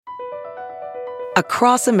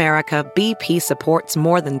Across America, BP supports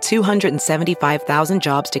more than 275,000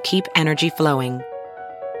 jobs to keep energy flowing.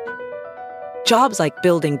 Jobs like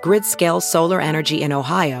building grid-scale solar energy in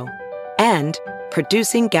Ohio and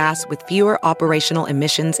producing gas with fewer operational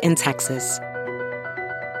emissions in Texas.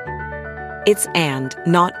 It's and,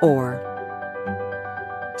 not or.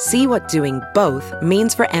 See what doing both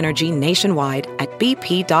means for energy nationwide at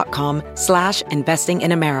bp.com/investing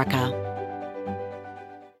in America.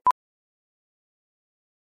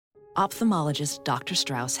 Ophthalmologist Dr.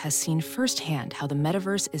 Strauss has seen firsthand how the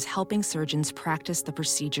metaverse is helping surgeons practice the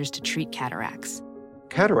procedures to treat cataracts.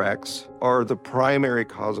 Cataracts are the primary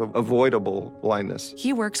cause of avoidable blindness.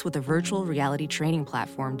 He works with a virtual reality training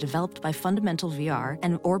platform developed by Fundamental VR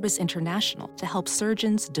and Orbis International to help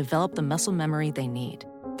surgeons develop the muscle memory they need.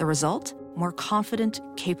 The result? More confident,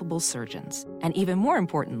 capable surgeons. And even more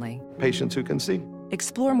importantly, patients who can see.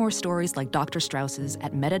 Explore more stories like Dr. Strauss's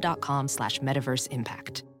at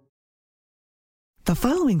meta.com/metaverseimpact. The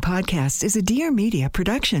following podcast is a Dear Media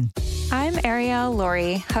production. I'm Ariel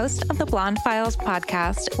Laurie, host of the Blonde Files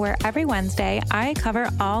podcast, where every Wednesday I cover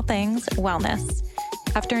all things wellness.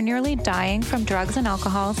 After nearly dying from drugs and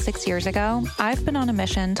alcohol 6 years ago, I've been on a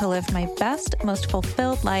mission to live my best, most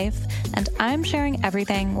fulfilled life, and I'm sharing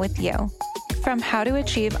everything with you. From how to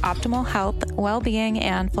achieve optimal health, well-being,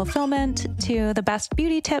 and fulfillment to the best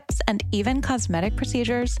beauty tips and even cosmetic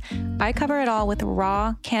procedures, I cover it all with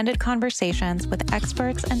raw, candid conversations with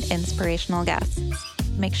experts and inspirational guests.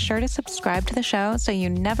 Make sure to subscribe to the show so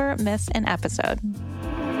you never miss an episode.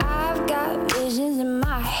 I've got visions in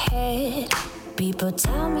my head. People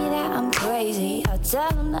tell me that I'm crazy. I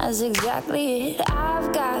tell them that's exactly it.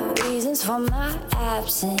 I've got reasons for my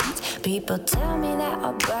absence. People tell me that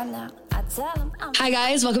I'll burn out. Hi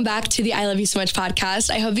guys, welcome back to the I Love You So Much podcast.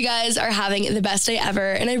 I hope you guys are having the best day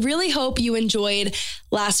ever, and I really hope you enjoyed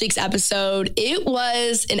last week's episode. It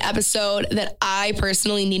was an episode that I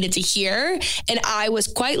personally needed to hear, and I was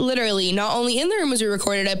quite literally not only in the room as we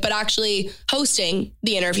recorded it, but actually hosting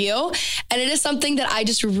the interview, and it is something that I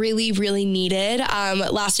just really, really needed.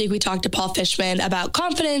 Last week we talked to Paul Fishman about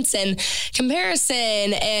confidence and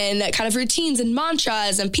comparison and kind of routines and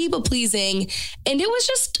mantras and people pleasing, and it was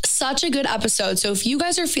just such a good episode. So if you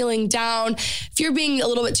guys are feeling down, if you're being a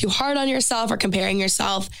little bit too hard on yourself or comparing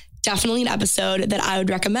yourself, definitely an episode that I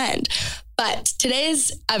would recommend. But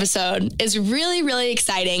today's episode is really, really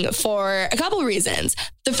exciting for a couple of reasons.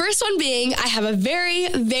 The first one being, I have a very,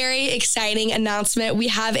 very exciting announcement. We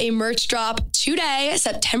have a merch drop today,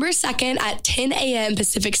 September 2nd at 10 a.m.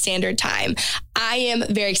 Pacific Standard Time. I am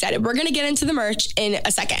very excited. We're going to get into the merch in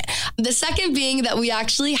a second. The second being that we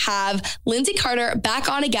actually have Lindsay Carter back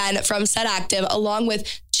on again from Set Active, along with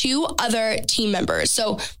 2 other team members.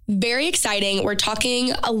 So very exciting. We're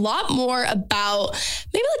talking a lot more about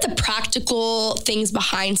maybe like the practical things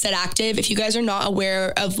behind Set Active. If you guys are not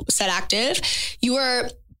aware of Set Active, you are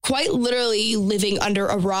quite literally living under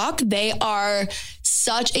a rock. They are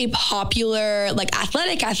such a popular like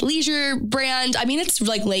athletic athleisure brand. I mean, it's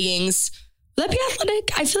like leggings. Would that be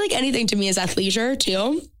athletic? I feel like anything to me is athleisure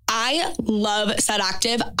too. I love Set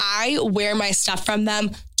Active. I wear my stuff from them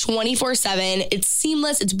 24/7. It's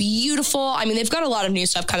seamless. It's beautiful. I mean, they've got a lot of new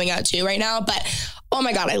stuff coming out too right now, but oh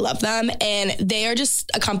my God, I love them. And they are just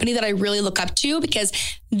a company that I really look up to because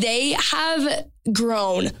they have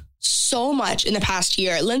grown so much in the past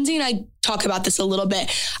year. Lindsay and I talk about this a little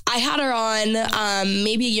bit. I had her on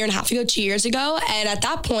maybe a year and a half ago, 2 years ago. And at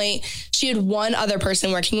that point, she had one other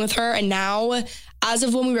person working with her. And now, as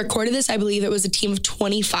of when we recorded this, I believe it was a team of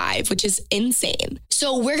 25, which is insane.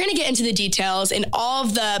 So we're going to get into the details and all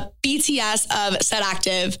of the BTS of Set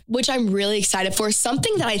Active, which I'm really excited for.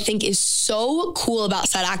 Something that I think is so cool about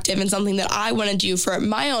Set Active and something that I want to do for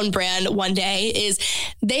my own brand one day is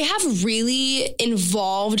they have really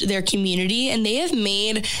involved their community and they have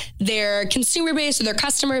made their consumer base or their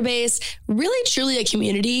customer base really truly a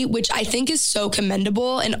community, which I think is so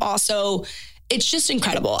commendable. And also, it's just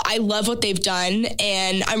incredible. I love what they've done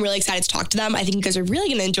and I'm really excited to talk to them. I think you guys are really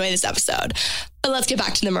going to enjoy this episode. But let's get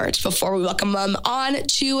back to the merch before we welcome them on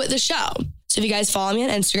to the show. So if you guys follow me on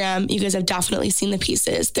Instagram, you guys have definitely seen the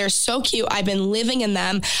pieces. They're so cute. I've been living in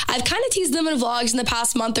them. I've kind of teased them in vlogs in the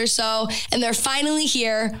past month or so, and they're finally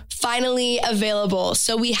here, finally available.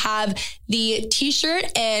 So we have the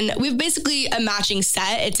t-shirt and we've basically a matching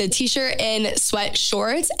set. It's a t-shirt and sweat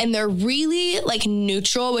shorts, and they're really like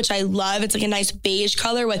neutral, which I love. It's like a nice beige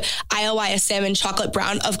color with IOISM and chocolate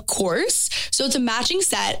brown, of course. So it's a matching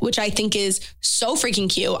set, which I think is so freaking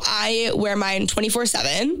cute. I wear mine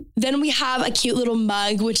 24/7. Then we have have a cute little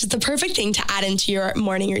mug, which is the perfect thing to add into your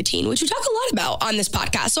morning routine, which we talk a lot about on this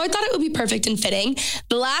podcast. So I thought it would be perfect and fitting.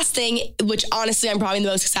 The last thing, which honestly I'm probably the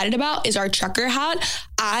most excited about, is our trucker hat.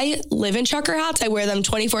 I live in trucker hats. I wear them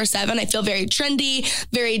 24/7. I feel very trendy,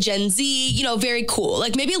 very Gen Z, very cool.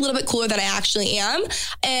 Like maybe a little bit cooler than I actually am.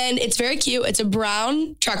 And it's very cute. It's a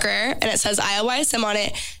brown trucker and it says ILYSM on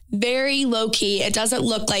it. Very low key. It doesn't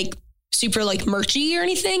look like super like merchy or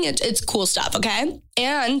anything. It's cool stuff, okay?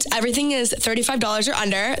 And everything is $35 or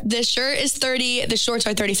under. This shirt is $30, the shorts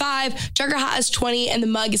are $35, trucker hat is $20, and the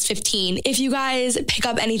mug is $15. If you guys pick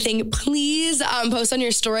up anything, please post on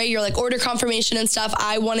your story your like order confirmation and stuff.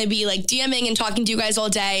 I want to be like DMing and talking to you guys all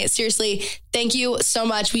day. Seriously, thank you so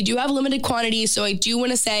much. We do have limited quantities, so I do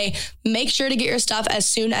want to say make sure to get your stuff as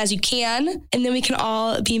soon as you can, and then we can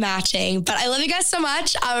all be matching. But I love you guys so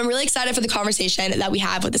much. I'm really excited for the conversation that we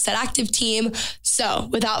have with the Set Active team. So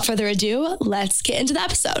without further ado, let's get into the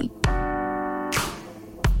episode.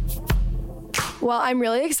 Well, I'm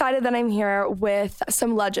really excited that I'm here with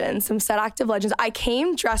some legends, some Set Active legends. I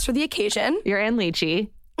came dressed for the occasion. You're in Lychee.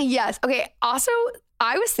 Yes. Okay. Also,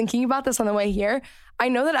 I was thinking about this on the way here. I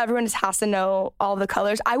know that everyone just has to know all the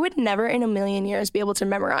colors. I would never in a million years be able to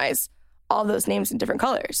memorize all those names in different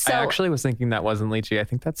colors. So, I actually was thinking that wasn't Lychee. I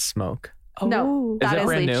think that's Smoke. Oh. No, is it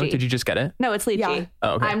brand Lychee. new? Did you just get it? No, it's Lychee. Yeah.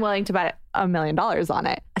 Oh, okay. I'm willing to bet $1 million on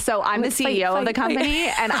it. So I'm the CEO of the company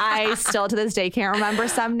and I still to this day can't remember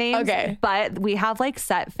some names. Okay. But we have like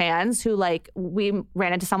Set fans who like, we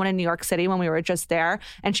ran into someone in New York City when we were just there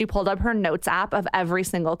and she pulled up her notes app of every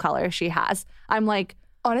single color she has. I'm like,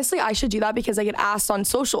 honestly, I should do that because I get asked on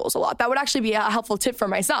socials a lot. That would actually be a helpful tip for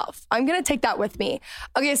myself. I'm going to take that with me.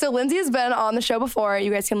 Okay, so Lindsay has been on the show before.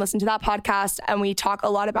 You guys can listen to that podcast. And we talk a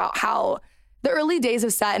lot about how the early days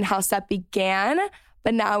of Set and how Set began.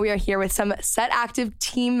 But now we are here with some Set Active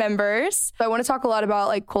team members. So I want to talk a lot about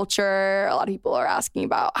like culture. A lot of people are asking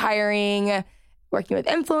about hiring, working with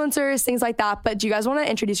influencers, things like that. But do you guys want to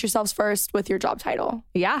introduce yourselves first with your job title?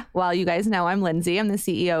 yeah, well, you guys know I'm Lindsay. I'm the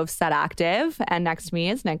CEO of Set Active. And next to me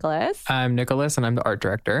is Nicholas. I'm Nicholas and I'm the art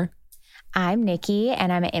director. I'm Nikki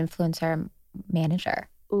and I'm an influencer manager.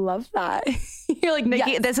 Love that. You're like,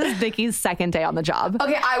 Nikki, Yes. This is Nikki's second day on the job.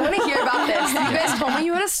 Okay, I want to hear about this. You guys told me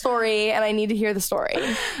you had a story and I need to hear the story.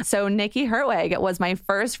 So Nikki Hertwig was my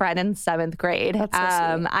first friend in 7th grade. That's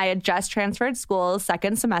so sweet. I had just transferred schools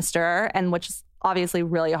second semester, and which is obviously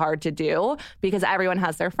really hard to do because everyone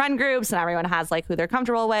has their friend groups and everyone has like who they're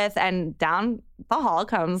comfortable with. And down the hall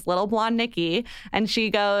comes little blonde Nikki and she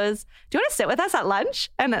goes, do you want to sit with us at lunch?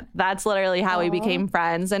 And that's literally how we became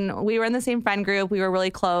friends. And we were in the same friend group. We were really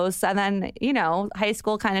close. And then, high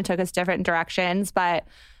school kind of took us different directions, but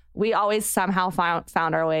we always somehow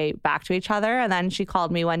found our way back to each other. And then she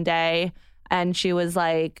called me one day and she was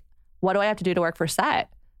like, what do I have to do to work for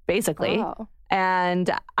Set? Basically. Oh. And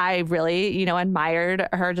I really, admired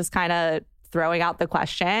her just kind of throwing out the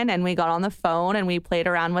question. And we got on the phone and we played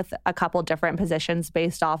around with a couple different positions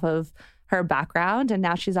based off of her background. And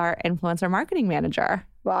now she's our influencer marketing manager.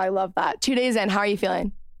 Wow, I love that. 2 days in, how are you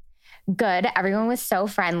feeling? Good. Everyone was so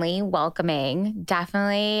friendly, welcoming.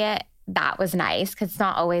 Definitely that was nice because it's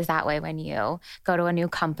not always that way when you go to a new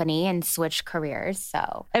company and switch careers.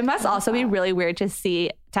 So it must also be really weird to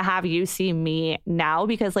have you see me now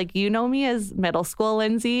because like, you know me as middle school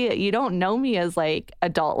Lindsay. You don't know me as like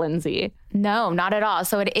adult Lindsay. no, not at all.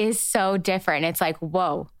 So it is so different. It's like,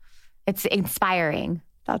 whoa, it's inspiring.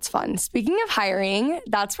 That's fun. Speaking of hiring,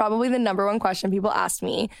 that's probably the number one question people ask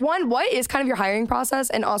me. One, what is kind of your hiring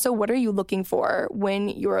process? And also, what are you looking for when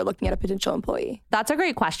you're looking at a potential employee? That's a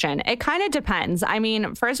great question. It kind of depends. I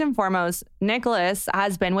mean, first and foremost, Nicholas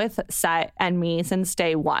has been with Set and me since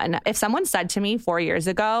day one. If someone said to me 4 years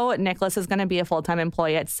ago, Nicholas is going to be a full-time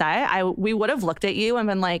employee at Set, we would have looked at you and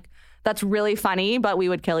been like, that's really funny, but we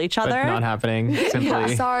would kill each other. But not happening,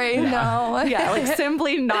 simply. Sorry, no. Yeah, like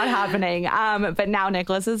simply not happening. But now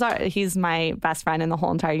Nicholas he's my best friend in the whole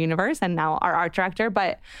entire universe and now our art director.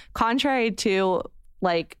 But contrary to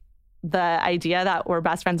like the idea that we're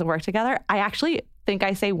best friends and work together, I actually think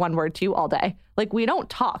I say one word to you all day. Like we don't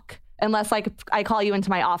talk unless like I call you into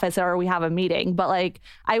my office or we have a meeting. But like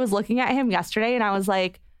I was looking at him yesterday and I was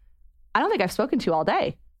like, I don't think I've spoken to you all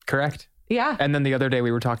day. Correct. Yeah. And then the other day we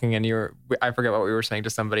were talking and I forget what we were saying to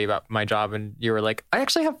somebody about my job. And you were like, I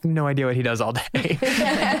actually have no idea what he does all day, but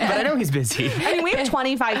I know he's busy. I mean, we have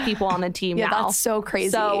 25 people on the team now. That's so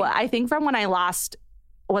crazy. So I think from when I last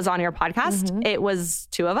was on your podcast, it was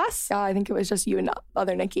 2 of us. Yeah, I think it was just you and the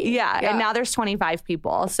other Nikki. Yeah. And now there's 25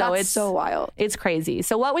 people. So That's it's so wild. It's crazy.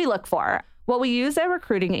 So what we look for, well, we use a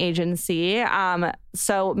recruiting agency.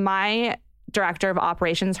 So my director of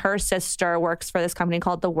operations, her sister works for this company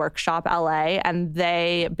called The Workshop LA, and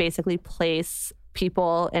they basically place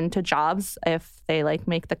people into jobs if they like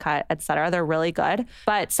make the cut, etc. They're really good.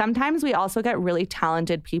 But sometimes we also get really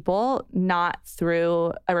talented people, not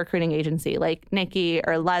through a recruiting agency like Nikki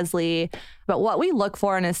or Leslie. But what we look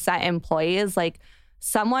for in a set employee is like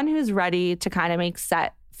someone who's ready to kind of make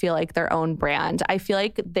set feel like their own brand. I feel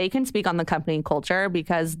like they can speak on the company culture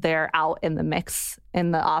because they're out in the mix in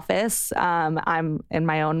the office. I'm in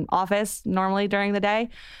my own office normally during the day,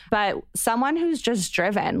 but someone who's just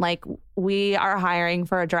driven. Like we are hiring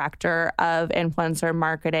for a director of influencer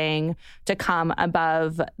marketing to come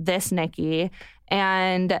above this Nikki,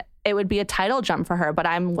 and it would be a title jump for her, but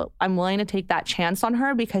I'm willing to take that chance on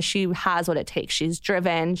her because she has what it takes. She's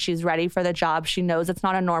driven. She's ready for the job. She knows it's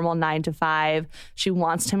not a normal 9 to 5. She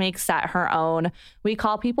wants to make set her own. We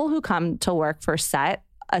call people who come to work for set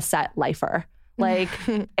a set lifer. Like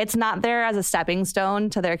it's not there as a stepping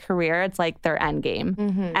stone to their career. It's like their end game.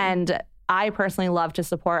 Mm-hmm. And I personally love to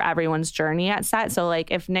support everyone's journey at set. So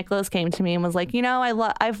like if Nicholas came to me and was like, you know,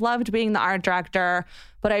 I've loved being the art director,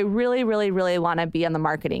 but I really, really, really want to be on the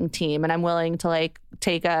marketing team and I'm willing to like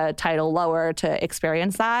take a title lower to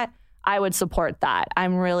experience that, I would support that.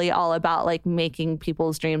 I'm really all about like making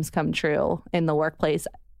people's dreams come true in the workplace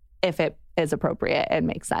if it is appropriate and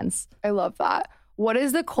makes sense. I love that. What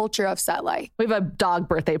is the culture of set like? We have a dog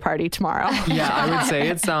birthday party tomorrow. Yeah, I would say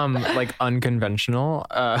it's like unconventional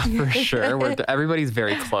for sure. Everybody's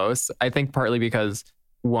very close. I think partly because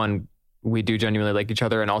one, we do genuinely like each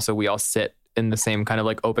other, and also we all sit in the same kind of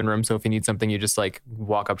like open room. So if you need something, you just like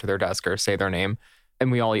walk up to their desk or say their name,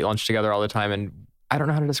 and we all eat lunch together all the time. And I don't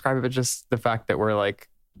know how to describe it, but just the fact that we're like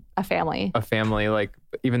a family. Like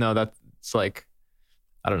even though that's like,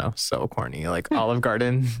 I don't know, so corny, like Olive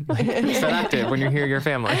Garden, like set active when you hear your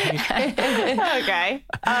family. Okay.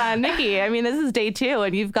 Nikki, I mean, this is day 2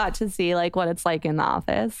 and you've got to see like what it's like in the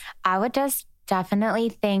office. I would just definitely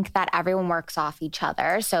think that everyone works off each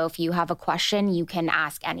other. So if you have a question, you can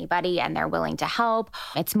ask anybody and they're willing to help.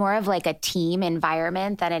 It's more of like a team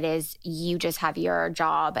environment than it is you just have your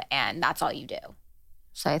job and that's all you do.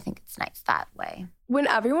 So I think it's nice that way. When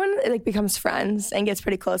everyone like becomes friends and gets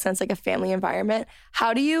pretty close and it's like a family environment,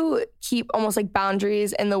 how do you keep almost like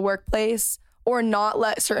boundaries in the workplace or not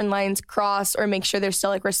let certain lines cross or make sure there's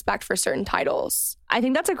still like respect for certain titles? I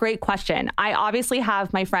think that's a great question. I obviously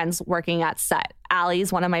have my friends working at set.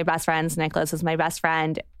 Allie's one of my best friends. Nicholas is my best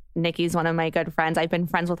friend. Nikki's one of my good friends. I've been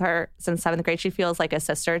friends with her since 7th grade. She feels like a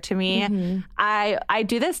sister to me. Mm-hmm. I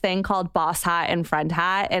do this thing called boss hat and friend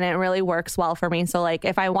hat, and it really works well for me. So like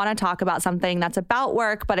if I want to talk about something that's about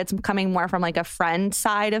work, but it's coming more from like a friend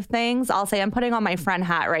side of things, I'll say I'm putting on my friend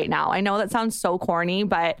hat right now. I know that sounds so corny,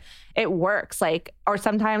 but it works. Like, or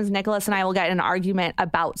sometimes Nicholas and I will get in an argument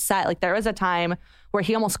about set. Like there was a time where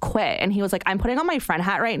he almost quit and he was like, I'm putting on my friend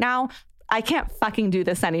hat right now. I can't fucking do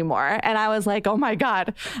this anymore. And I was like, oh my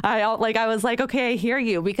God. I was like, okay, I hear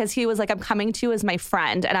you. Because he was like, I'm coming to you as my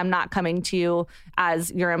friend and I'm not coming to you as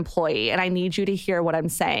your employee. And I need you to hear what I'm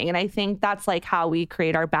saying. And I think that's like how we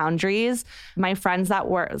create our boundaries. My friends that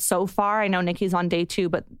were so far, I know Nikki's on day 2,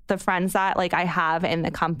 but the friends that like I have in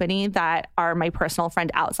the company that are my personal friend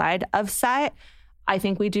outside of set, I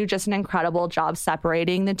think we do just an incredible job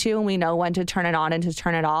separating the two. And we know when to turn it on and to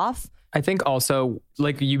turn it off. I think also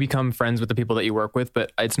like you become friends with the people that you work with,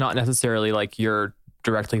 but it's not necessarily like you're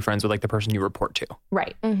directly friends with like the person you report to.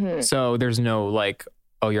 Right. Mm-hmm. So there's no like,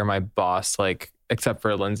 oh, you're my boss, like except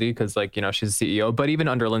for Lindsay, because like, you know, she's the CEO. But even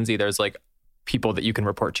under Lindsay, there's like people that you can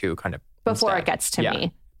report to kind of before instead. It gets to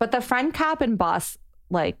me. But the friend cap and boss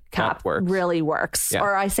like cap really works. Yeah.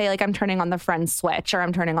 Or I say like I'm turning on the friend switch or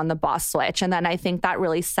I'm turning on the boss switch. And then I think that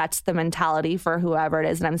really sets the mentality for whoever it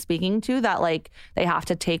is that I'm speaking to, that like they have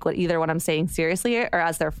to take what I'm saying seriously or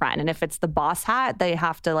as their friend. And if it's the boss hat, they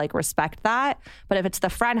have to like respect that. But if it's the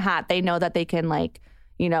friend hat, they know that they can like,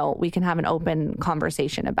 you know, we can have an open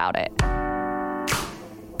conversation about it.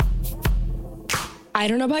 I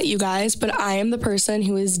don't know about you guys, but I am the person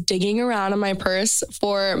who is digging around in my purse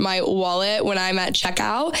for my wallet when I'm at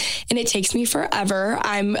checkout, and it takes me forever.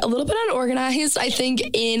 I'm a little bit unorganized, I think,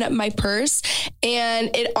 in my purse, and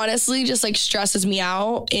it honestly just like stresses me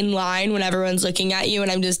out in line when everyone's looking at you and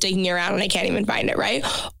I'm just digging around and I can't even find it, right?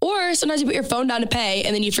 Or sometimes you put your phone down to pay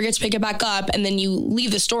and then you forget to pick it back up and then you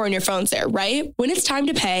leave the store and your phone's there, right? When it's time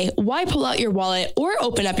to pay, why pull out your wallet or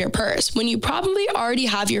open up your purse when you probably already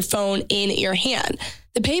have your phone in your hand?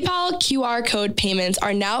 The PayPal QR code payments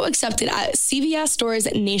are now accepted at CVS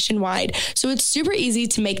stores nationwide, so it's super easy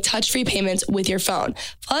to make touch-free payments with your phone.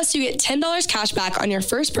 Plus, you get $10 cash back on your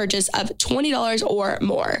first purchase of $20 or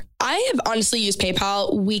more. I have honestly used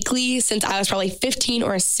PayPal weekly since I was probably 15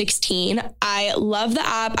 or 16. I love the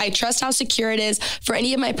app. I trust how secure it is for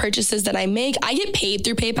any of my purchases that I make. I get paid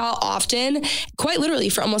through PayPal often, quite literally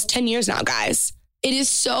for almost 10 years now, guys. It is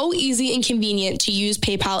so easy and convenient to use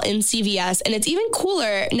PayPal in CVS, and it's even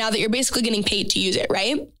cooler now that you're basically getting paid to use it,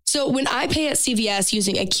 right? So when I pay at CVS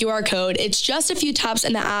using a QR code, it's just a few taps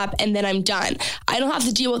in the app and then I'm done. I don't have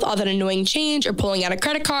to deal with all that annoying change or pulling out a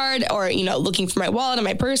credit card or, looking for my wallet and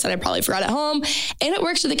my purse that I probably forgot at home. And it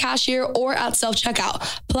works with the cashier or at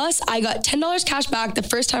self-checkout. Plus, I got $10 cash back the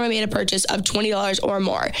first time I made a purchase of $20 or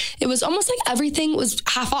more. It was almost like everything was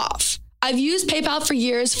half off. I've used PayPal for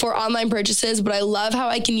years for online purchases, but I love how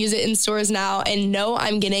I can use it in stores now and know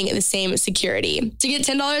I'm getting the same security. To get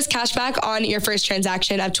 $10 cash back on your first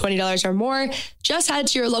transaction of $20 or more, just head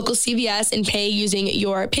to your local CVS and pay using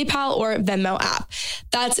your PayPal or Venmo app.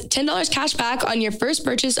 That's $10 cash back on your first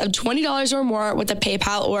purchase of $20 or more with the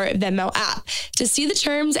PayPal or Venmo app. To see the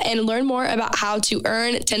terms and learn more about how to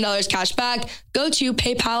earn $10 cash back, go to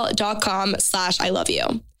paypal.com/ILoveYou.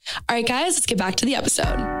 All right, guys, let's get back to the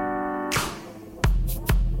episode.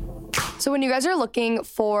 So when you guys are looking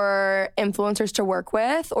for influencers to work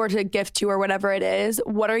with or to gift to or whatever it is,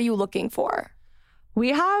 what are you looking for? We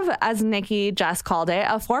have, as Nikki just called it,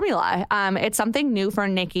 a formula. It's something new for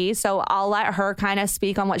Nikki, so I'll let her kind of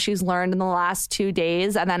speak on what she's learned in the last 2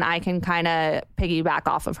 days, and then I can kind of piggyback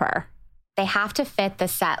off of her. They have to fit the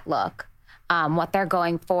set look, what they're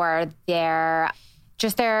going for, their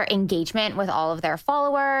engagement with all of their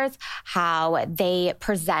followers, how they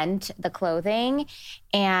present the clothing.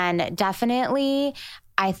 And definitely,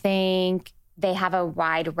 I think they have a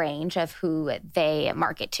wide range of who they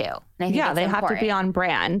market to. And I think they important. have to be on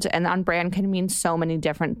brand. And on brand can mean so many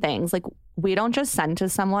different things. Like, we don't just send to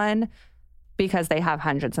someone because they have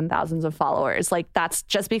hundreds and thousands of followers. Like, that's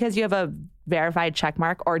just because you have a verified check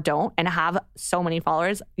mark or don't and have so many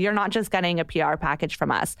followers, you're not just getting a PR package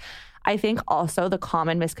from us. I think also the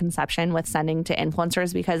common misconception with sending to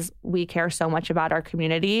influencers, because we care so much about our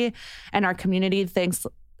community, and our community thinks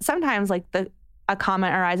sometimes like a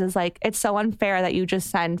comment arises like, it's so unfair that you just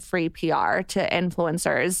send free PR to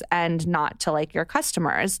influencers and not to like your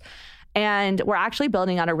customers. And we're actually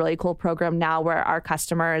building out a really cool program now where our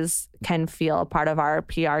customers can feel part of our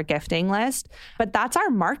PR gifting list. But that's our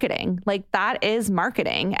marketing. Like, that is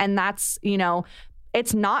marketing. And that's,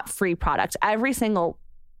 it's not free product. Every single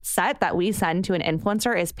set that we send to an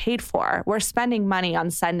influencer is paid for. We're spending money on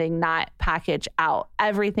sending that package out.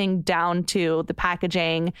 Everything down to the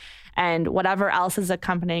packaging and whatever else is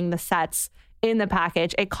accompanying the sets in the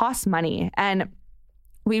package. It costs money. And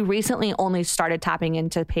we recently only started tapping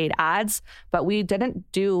into paid ads, but we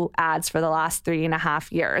didn't do ads for the last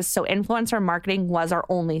 3.5 years. So influencer marketing was our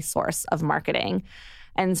only source of marketing.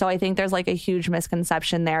 And so I think there's like a huge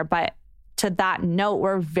misconception there. But to that note,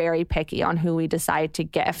 we're very picky on who we decide to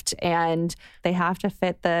gift, and they have to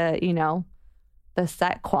fit the, the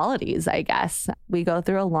set qualities, I guess. We go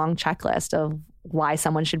through a long checklist of why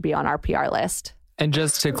someone should be on our PR list. And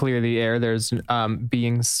just to clear the air, there's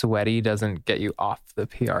being sweaty doesn't get you off the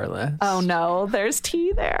PR list. Oh no, there's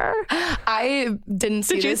tea there. I didn't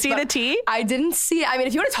see Did you see the tea? I didn't see it. I mean,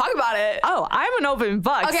 if you want to talk about it. Oh, I'm an open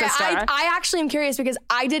book, okay, sister. I actually am curious because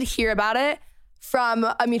I did hear about it from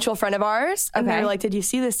a mutual friend of ours. And they were like, did you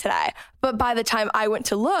see this today? But by the time I went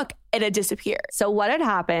to look, it had disappeared. So what had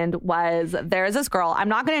happened was there's this girl, I'm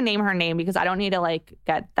not going to name her name because I don't need to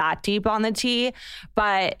get that deep on the tea,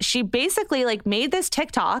 but she basically made this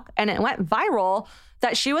TikTok and it went viral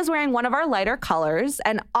that she was wearing one of our lighter colors.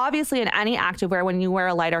 And obviously in any activewear, when you wear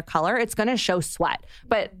a lighter color, it's going to show sweat.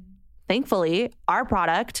 But thankfully, our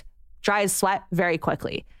product dries sweat very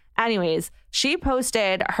quickly. Anyways, she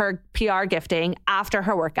posted her PR gifting after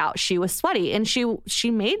her workout. She was sweaty and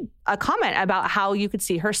she made a comment about how you could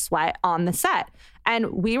see her sweat on the set.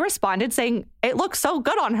 And we responded saying it looks so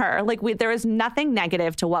good on her. There was nothing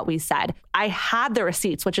negative to what we said. I had the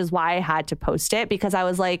receipts, which is why I had to post it, because I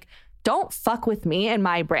was like, don't fuck with me and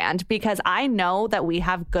my brand, because I know that we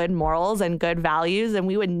have good morals and good values, and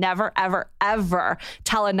we would never, ever, ever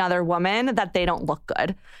tell another woman that they don't look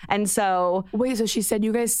good. And so... Wait, so she said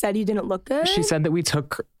you guys said you didn't look good? She said that we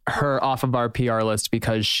took her off of our PR list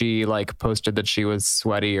because she posted that she was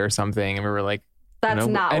sweaty or something, and we were like... That's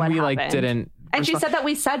not what happened. And we didn't And she said that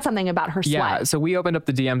we said something about her sweat. Yeah, so we opened up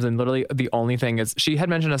the DMs and literally the only thing is she had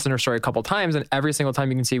mentioned us in her story a couple times, and every single time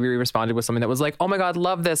you can see we responded with something that was like, oh my God,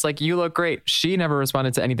 love this. Like, you look great. She never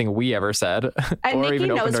responded to anything we ever said and or Nikki even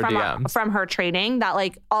knows opened our DMs. From her training that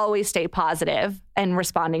like always stay positive and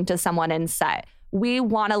responding to someone in set. We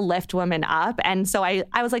want to lift women up. And so I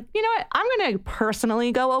was like, you know what? I'm going to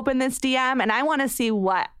personally go open this DM and I want to see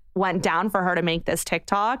what went down for her to make this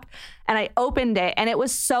TikTok. And I opened it and it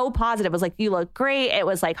was so positive. It was like, you look great. It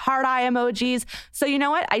was like heart eye emojis. So you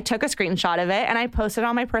know what? I took a screenshot of it and I posted it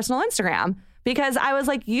on my personal Instagram. Because I was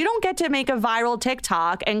like, you don't get to make a viral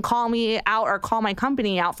TikTok and call me out or call my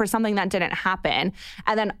company out for something that didn't happen.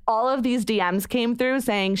 And then all of these DMs came through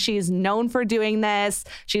saying she's known for doing this.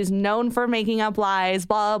 She's known for making up lies,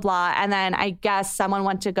 blah, blah. And then I guess someone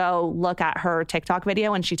went to go look at her TikTok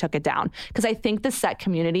video and she took it down. Because I think the set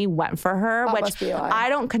community went for her, That which must be a lie. I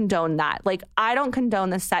don't condone that. Like, I don't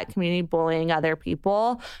condone the set community bullying other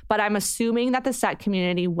people, but I'm assuming that the set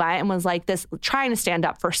community went and was like this, trying to stand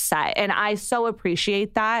up for set. And I so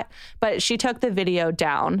appreciate that, but she took the video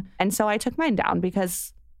down, and so I took mine down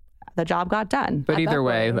because the job got done. But either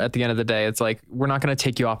way, at the end of the day, it's like, we're not going to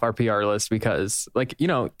take you off our PR list because, like, you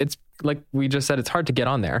know, it's like we just said, it's hard to get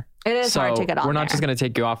on there. It is hard to get on there. We're not just going to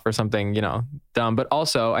take you off for something, you know, dumb. But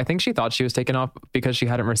also, I think she thought she was taken off because she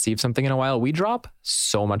hadn't received something in a while. We drop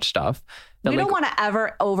so much stuff. We don't want to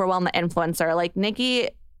ever overwhelm the influencer. Like, Nikki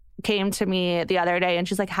came to me the other day and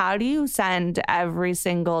she's like, how do you send every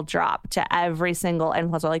single drop to every single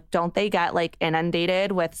influencer? Like, don't they get like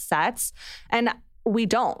inundated with sets? And we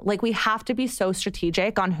don't. Like, we have to be so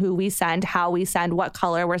strategic on who we send, how we send, what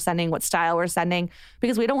color we're sending, what style we're sending,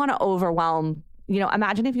 because we don't want to overwhelm. You know,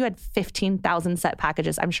 imagine if you had 15,000 set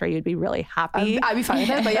packages. I'm sure you'd be really happy. I'd be fine with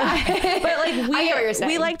it, but yeah. But like, I get what you're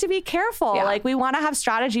saying. We like to be careful. Yeah. Like, we want to have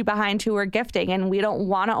strategy behind who we're gifting, and we don't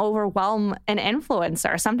want to overwhelm an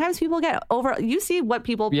influencer. Sometimes people get you see what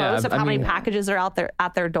people post of how many packages are out there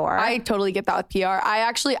at their door. I totally get that with PR. I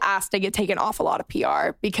actually asked to get taken off a lot of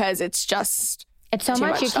PR because it's so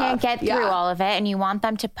much you stuff. can't get through all of it, and you want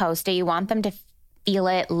them to post it. You want them to feel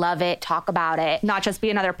it, love it, talk about it. Not just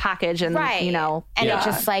be another package and, you know. And it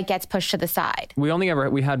just like gets pushed to the side. We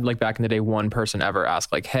had like back in the day, one person ever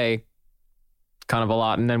ask like, hey, kind of a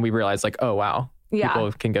lot. And then we realized like, oh, wow. Yeah.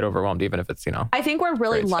 People can get overwhelmed even if it's, you know. I think we're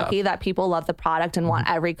really lucky stuff. that people love the product and want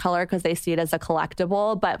every color because they see it as a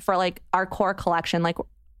collectible. But for like our core collection, like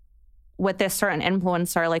with this certain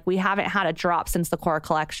influencer, like we haven't had a drop since the core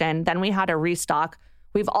collection. Then we had a restock.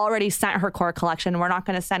 We've already sent her core collection. We're not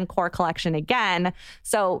going to send core collection again.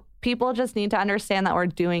 So people just need to understand that we're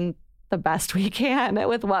doing the best we can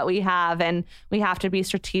with what we have. And we have to be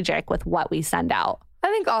strategic with what we send out. I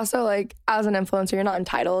think also, like, as an influencer, you're not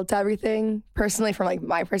entitled to everything, personally, from, like,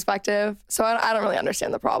 my perspective. So I don't really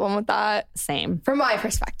understand the problem with that. Same. From my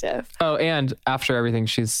perspective. Oh, and after everything,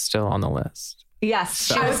 she's still on the list. Yes.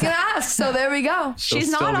 I was going to ask. So there we go. She's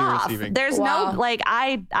not off. There's no, like,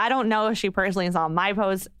 I don't know if she personally is on my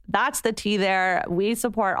post. That's the tea there. We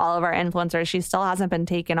support all of our influencers. She still hasn't been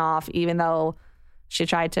taken off, even though she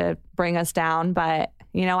tried to bring us down. But,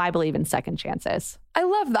 you know, I believe in second chances. I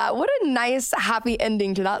love that. What a nice, happy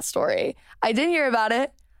ending to that story. I did hear about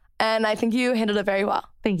it, and I think you handled it very well.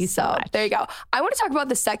 Thank you so much. There you go. I want to talk about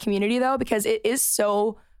the set community, though, because it is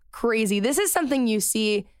so crazy. This is something you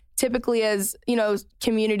see typically as, you know,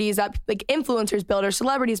 communities that like influencers build or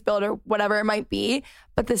celebrities build or whatever it might be.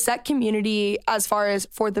 But the set community, as far as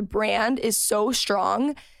for the brand, is so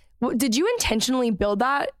strong. Did you intentionally build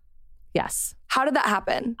that? Yes. How did that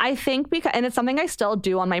happen? I think because, and it's something I still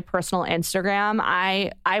do on my personal Instagram.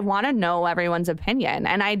 I want to know everyone's opinion,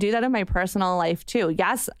 and I do that in my personal life too.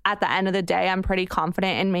 Yes, at the end of the day, I'm pretty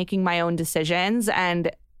confident in making my own decisions.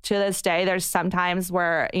 And to this day, there's sometimes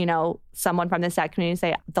where, you know, someone from the set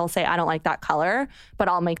community they'll say, I don't like that color, but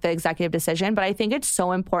I'll make the executive decision. But I think it's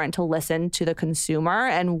so important to listen to the consumer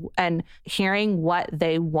and hearing what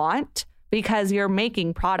they want, because you're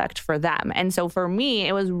making product for them. And so for me,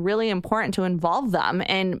 it was really important to involve them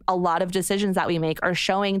in a lot of decisions that we make, or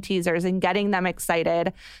showing teasers and getting them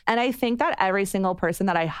excited. And I think that every single person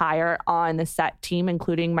that I hire on the set team,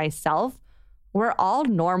 including myself, we're all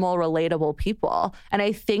normal, relatable people. And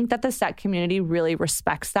I think that the set community really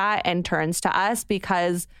respects that and turns to us,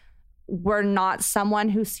 because we're not someone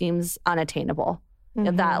who seems unattainable.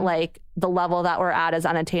 Mm-hmm. That like the level that we're at is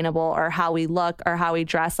unattainable, or how we look or how we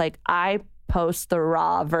dress. Like, I post the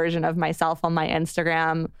raw version of myself on my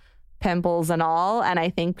Instagram, pimples and all. And I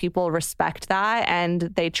think people respect that, and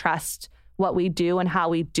they trust what we do and how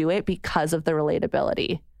we do it because of the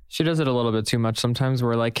relatability. She does it a little bit too much sometimes.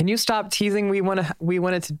 We're like, can you stop teasing? We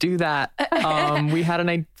wanted to do that. We had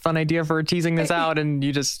fun idea for teasing this out, and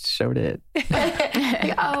you just showed it.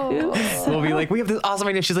 We'll be like, we have this awesome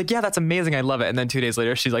idea. She's like, yeah, that's amazing. I love it. And then 2 days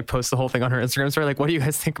later, she like posts the whole thing on her Instagram story. Like, what do you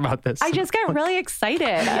guys think about this? I just get really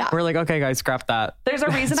excited. We're like, okay, guys, scrap that. There's a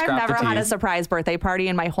reason I've Scrap never the had a tease. surprise birthday party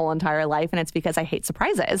in my whole entire life, and it's because I hate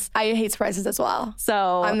surprises. I hate surprises as well.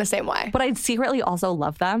 So I'm the same way. But I secretly also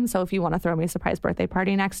love them. So if you want to throw me a surprise birthday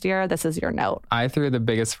party next year, this is your note. I threw the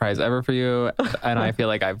biggest surprise ever for you, and I feel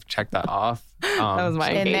like I've checked that off. That was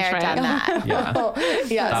my Been there, engagement. done that. Yeah.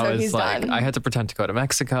 Yeah, That so was he's like, done. I had to pretend to go to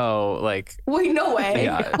Mexico. Like, Wait, no way.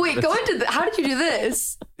 Yeah. Wait, go into how did you do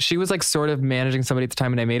this? she was like sort of managing somebody at the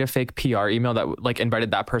time, and I made a fake PR email that like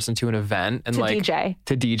invited that person to an event and To like DJ.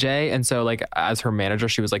 to DJ. And so like as her manager,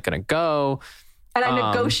 she was like gonna go. And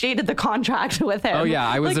I negotiated the contract with him. Oh yeah,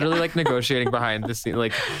 I was literally like negotiating behind the scene.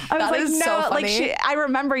 Like I was That like, is no, so like funny. I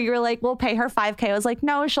remember you were like, we'll pay her $5,000. I was like,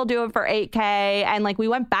 no, she'll do it for $8,000. And like we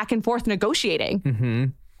went back and forth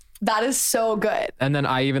negotiating. That is so good. and then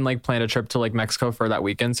I even like planned a trip to like Mexico for that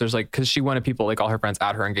weekend. So there's like, cause she wanted people, like all her friends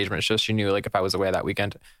at her engagement show. She knew like if I was away that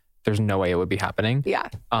weekend, there's no way it would be happening. Yeah.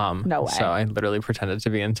 No way. So I literally pretended to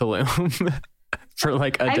be in Tulum for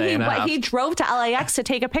like a day and a half. he drove to LAX to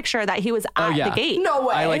take a picture that he was at yeah. the gate. No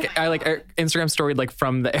way. I like Instagram storied like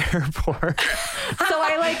from the airport. So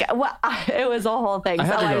I like, it was a whole thing. I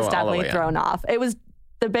So had to I go was all the definitely way in. thrown off. It was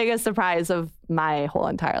the biggest surprise of my whole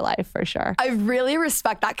entire life for sure. I really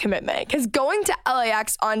respect that commitment because going to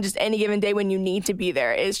LAX on just any given day when you need to be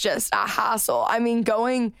there is just a hassle. I mean,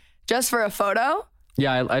 going just for a photo.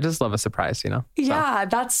 Yeah, I just love a surprise, you know? So- Yeah,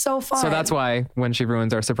 that's so fun. So that's why when she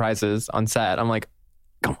ruins our surprises on set, I'm like,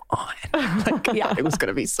 come on. Like, Yeah. it was going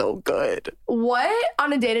to be so good. What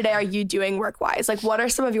on a day-to-day are you doing work-wise? Like, what are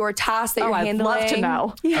some of your tasks that you're I'd handling? love to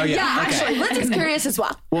know. Yeah, okay. actually, Lindsay's curious as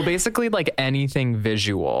well. Well, basically, like anything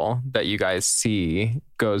visual that you guys see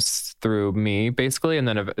goes through me, basically, and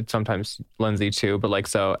then sometimes Lindsay too. But like,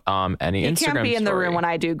 so any You Instagram can't be in the story- room when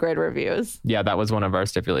I do grid reviews. Yeah, that was one of our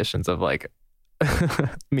stipulations of like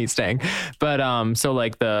me staying. But so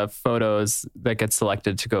like the photos that get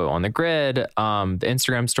selected to go on the grid, the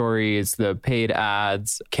Instagram stories, the paid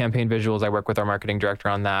ads, campaign visuals, I work with our marketing director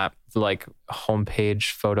on that, like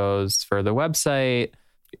homepage photos for the website,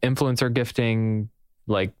 influencer gifting,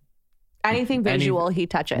 like Anything visual he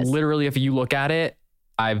touches. literally if you look at it,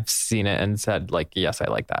 I've seen it and said like, yes, I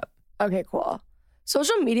like that. Okay, cool.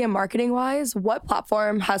 Social media marketing-wise, what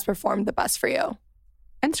platform has performed the best for you?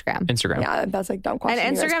 Instagram. Yeah, that's like dumb question.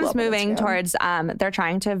 And You guys blew Instagram's up on moving Instagram. towards, they're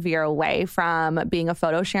trying to veer away from being a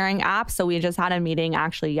photo sharing app. So we just had a meeting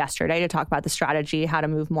actually yesterday to talk about the strategy, how to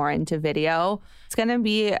move more into video. It's going to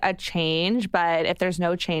be a change, but if there's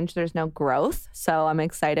no change, there's no growth. So I'm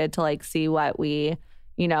excited to like see what we,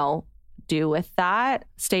 do with that.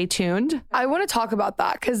 Stay tuned. I want to talk about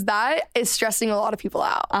that because that is stressing a lot of people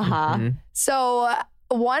out. Uh-huh. So,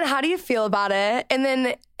 one, how do you feel about it? And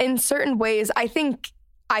then in certain ways, I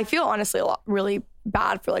feel honestly really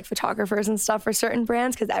bad for like photographers and stuff for certain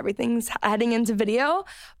brands because everything's heading into video.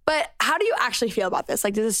 But how do you actually feel about this?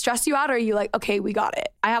 Like, does it stress you out or are you like, okay, we got it?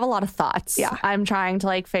 I have a lot of thoughts. Yeah. I'm trying to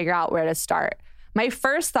like figure out where to start. My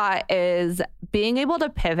first thought is being able to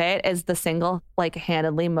pivot is the single like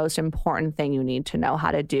handedly most important thing you need to know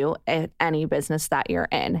how to do in any business that you're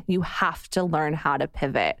in. You have to learn how to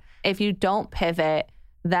pivot. If you don't pivot,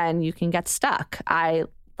 then you can get stuck. I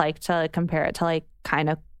like to compare it to like kind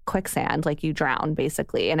of quicksand, like you drown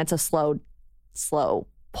basically, and it's a slow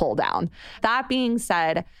pull down. That being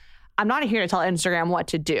said, I'm not here to tell Instagram what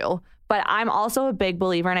to do, but I'm also a big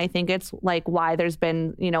believer, and I think it's like why there's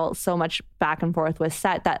been, so much back and forth with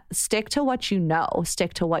Set, that stick to what you know,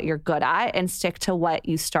 stick to what you're good at, and stick to what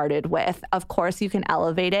you started with. Of course, you can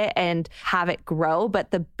elevate it and have it grow,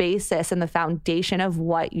 but the basis and the foundation of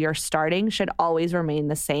what you're starting should always remain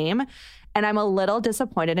the same. And I'm a little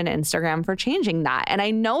disappointed in Instagram for changing that. And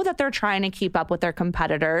I know that they're trying to keep up with their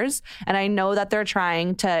competitors. And I know that they're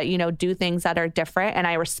trying to, do things that are different. And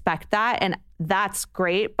I respect that. And that's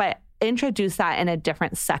great. But introduce that in a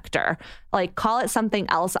different sector. Like call it something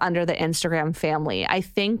else under the Instagram family. I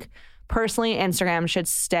think personally, Instagram should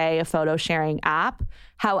stay a photo sharing app.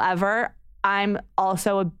 However, I'm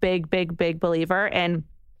also a big believer in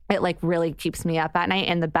it, like really keeps me up at night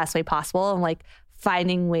in the best way possible. And like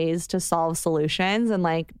finding ways to solve solutions. And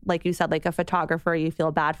like you said, like a photographer you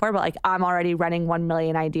feel bad for, but like I'm already running 1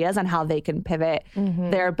 million ideas on how they can pivot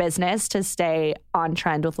their business to stay on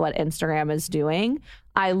trend with what Instagram is doing.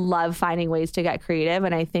 I love finding ways to get creative.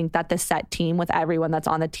 And I think that the Set team with everyone that's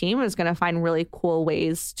on the team is going to find really cool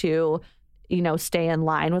ways to, stay in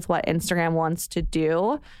line with what Instagram wants to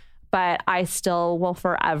do. But I still will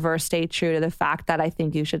forever stay true to the fact that I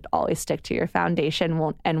think you should always stick to your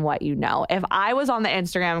foundation and what you know. If I was on the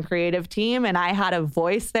Instagram creative team and I had a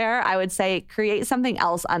voice there, I would say create something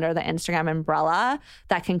else under the Instagram umbrella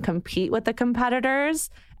that can compete with the competitors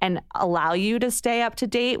and allow you to stay up to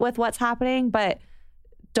date with what's happening. But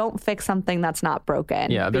don't fix something that's not broken.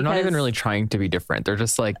 Yeah, they're not even really trying to be different. They're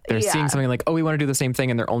just like, they're seeing something like, oh, we want to do the same thing.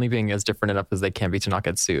 And they're only being as different enough as they can be to not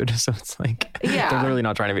get sued. So it's like, they're really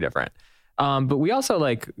not trying to be different. But we also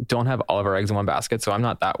like don't have all of our eggs in one basket. So I'm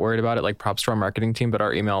not that worried about it. Like props to our marketing team, but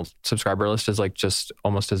our email subscriber list is like just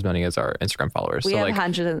almost as many as our Instagram followers. We so have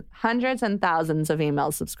like hundreds and thousands of email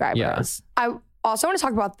subscribers. Yeah. I also want to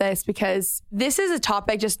talk about this because this is a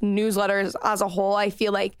topic, just newsletters as a whole. I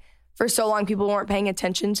feel like for so long, people weren't paying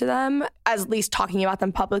attention to them, at least talking about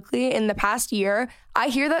them publicly. In the past year, I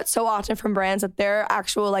hear that so often from brands that their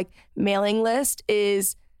actual like mailing list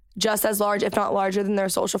is just as large, if not larger than their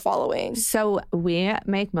social following. So we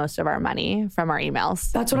make most of our money from our emails.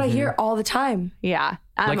 That's what I hear all the time. Yeah.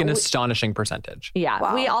 Like an astonishing percentage. Yeah.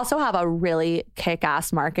 Wow. We also have a really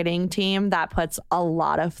kick-ass marketing team that puts a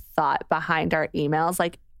lot of thought behind our emails.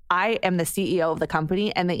 Like I am the CEO of the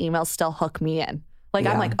company and the emails still hook me in. Like,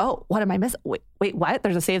 I'm like, oh, what am I missing? Wait, what?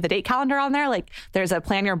 There's a save the date calendar on there. Like there's a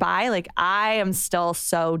plan your buy. Like I am still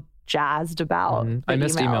so jazzed about I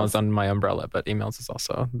missed emails on my umbrella, but emails is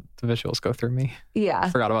also, the visuals go through me. Yeah.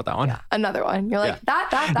 Forgot about that one. Yeah. Another one. You're like,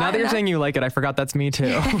 that. Now that you're saying you like it, I forgot that's me too.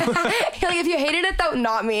 You're like, if you hated it though,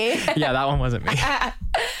 not me. Yeah, that one wasn't me.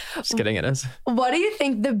 Just kidding, it is. What do you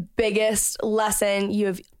think the biggest lesson you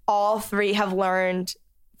have all three have learned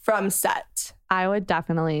from set? I would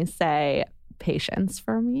definitely say patience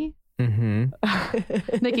for me.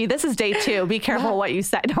 Nikki, this is day 2. Be careful what you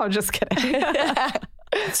say. No, I'm just kidding.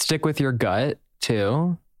 Stick with your gut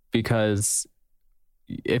too, because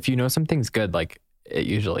if you know something's good, like it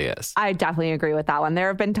usually is. I definitely agree with that one. There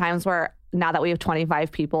have been times where now that we have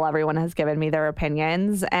 25 people, everyone has given me their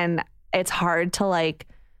opinions and it's hard to like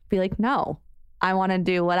be like, no, I want to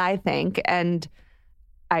do what I think. And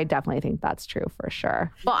I definitely think that's true for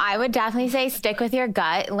sure. Well, I would definitely say stick with your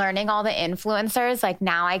gut, learning all the influencers. Like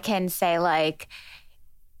now I can say like,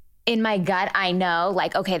 in my gut, I know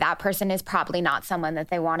like, okay, that person is probably not someone that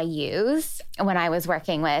they want to use. When I was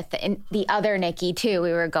working with the other Nikki too,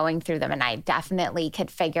 we were going through them and I definitely could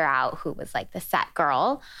figure out who was like the set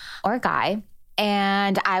girl or guy.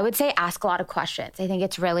 And I would say ask a lot of questions. I think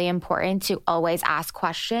it's really important to always ask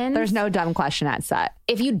questions. There's no dumb question at set.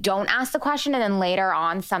 If you don't ask the question and then later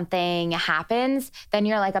on something happens, then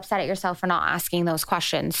you're like upset at yourself for not asking those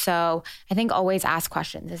questions. So I think always ask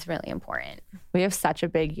questions is really important. We have such a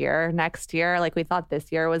big year next year. Like we thought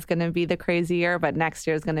this year was going to be the crazy year, but next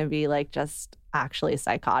year is going to be like just actually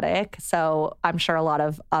psychotic. So I'm sure a lot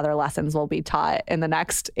of other lessons will be taught in the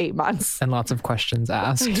next 8 months. And lots of questions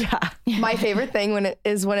asked. Yeah. My favorite thing when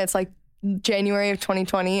it's like January of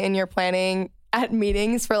 2020 and you're planning at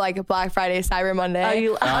meetings for like a Black Friday, Cyber Monday.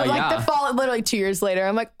 The fall, literally 2 years later.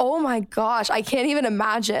 I'm like, oh my gosh, I can't even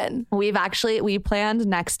imagine. We planned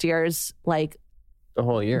next year's like the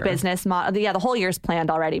whole year business model. Yeah, the whole year's planned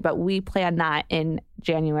already, but we planned that in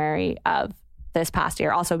January of this past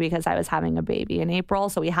year, also because I was having a baby in April.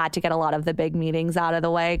 So we had to get a lot of the big meetings out of the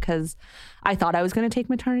way because I thought I was going to take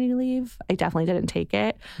maternity leave. I definitely didn't take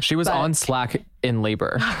it. She was on Slack in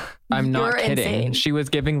labor. I'm not kidding. Insane. She was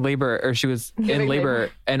giving labor, or she was in labor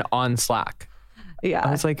and on Slack. Yeah.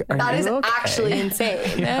 I was like, that is okay? actually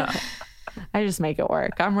insane. Yeah. I just make it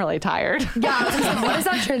work. I'm really tired. Yeah, I was just like, what has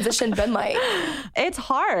that transition been like? It's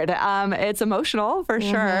hard. It's emotional for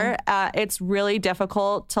sure. It's really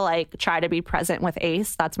difficult to like try to be present with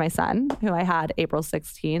Ace. That's my son, who I had April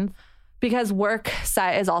 16th. Because work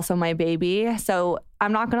set is also my baby. So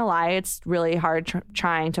I'm not going to lie. It's really hard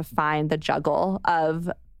trying to find the juggle of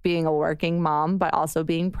being a working mom, but also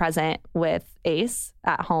being present with Ace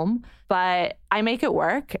at home. But I make it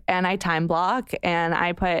work and I time block and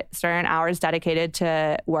I put certain hours dedicated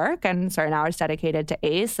to work and certain hours dedicated to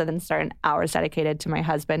Ace and then certain hours dedicated to my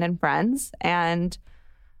husband and friends. And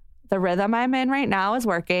the rhythm I'm in right now is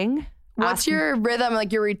working. What's your rhythm,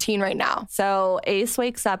 like your routine right now? So Ace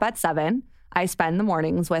wakes up at 7. I spend the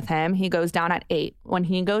mornings with him. He goes down at 8. When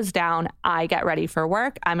he goes down, I get ready for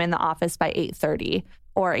work. I'm in the office by 8:30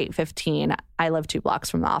 or 8:15. I live 2 blocks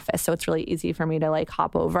from the office, so it's really easy for me to like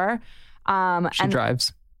hop over. She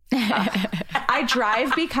drives. I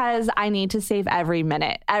drive because I need to save every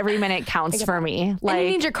minute. Every minute counts for me. Like, and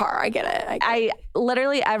you need your car. I get it. I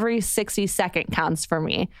literally every 60 second counts for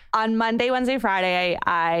me. On Monday, Wednesday, Friday,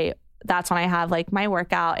 that's when I have like my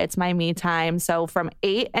workout. It's my me time. So from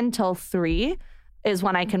 8 until 3 is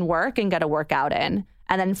when I can work and get a workout in.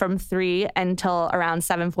 And then from 3 until around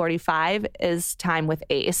 7:45 is time with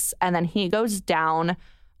Ace. And then he goes down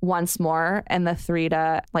once more in the 3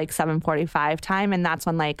 to like 7:45 time. And that's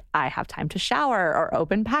when like I have time to shower or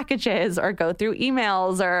open packages or go through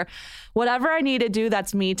emails or whatever I need to do.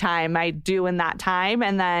 That's me time. I do in that time.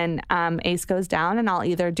 And then Ace goes down and I'll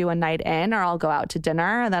either do a night in or I'll go out to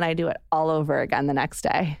dinner. And then I do it all over again the next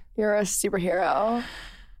day. You're a superhero.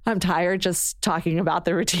 I'm tired just talking about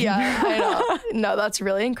the routine. Yeah, I know. No, that's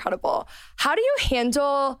really incredible. How do you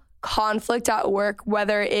handle conflict at work,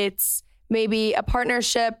 whether it's maybe a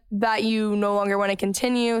partnership that you no longer want to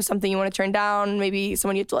continue, something you want to turn down, maybe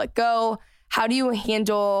someone you have to let go? How do you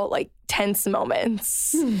handle like tense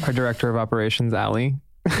moments? Our director of operations, Allie.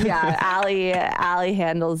 Yeah, Allie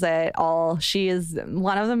handles it all. She is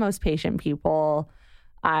one of the most patient people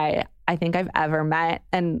I think I've ever met,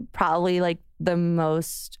 and probably like the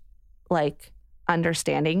most like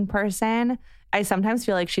understanding person. I sometimes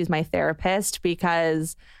feel like she's my therapist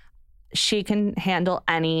because she can handle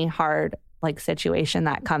any hard like situation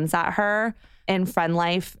that comes at her in friend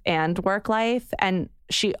life and work life. And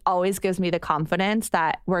she always gives me the confidence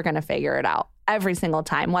that we're going to figure it out every single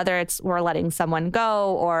time, whether it's we're letting someone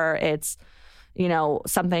go or it's, you know,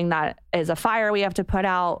 something that is a fire we have to put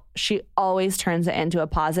out. She always turns it into a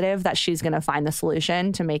positive that she's going to find the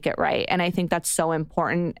solution to make it right. And I think that's so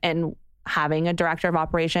important in having a director of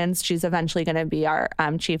operations. She's eventually going to be our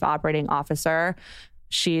chief operating officer.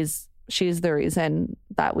 She's the reason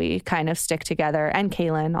that we kind of stick together. And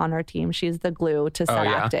Kaylin on our team, she's the glue to Set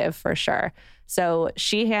Active for sure. So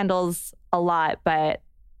she handles a lot, but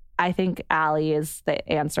I think Allie is the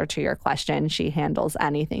answer to your question. She handles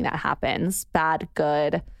anything that happens, bad,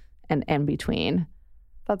 good, and in between.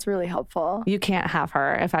 That's really helpful. You can't have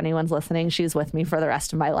her. If anyone's listening, she's with me for the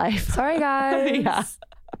rest of my life. Sorry, guys.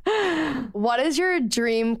 Yeah. What is your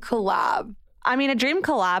dream collab? I mean, a dream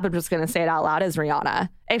collab, I'm just going to say it out loud, is Rihanna.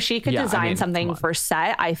 If she could design something for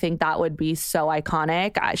Set, I think that would be so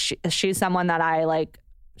iconic. She's someone that I like.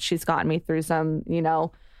 She's gotten me through some, you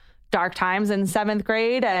know, dark times in 7th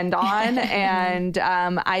grade and on. And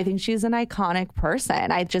I think she's an iconic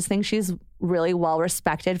person. I just think she's really well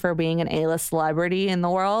respected for being an A-list celebrity in the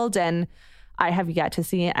world. And I have yet to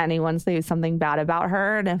see anyone say something bad about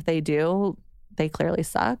her. And if they do, they clearly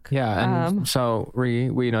suck. Yeah. And so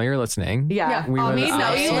we know you're listening. Yeah. We would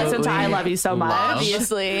you listen to I Love You So Much.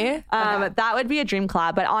 Obviously. That would be a dream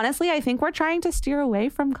collab. But honestly, I think we're trying to steer away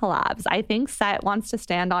from collabs. I think Set wants to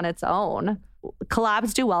stand on its own.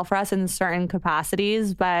 Collabs do well for us in certain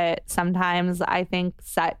capacities, but sometimes I think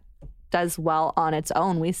Set does well on its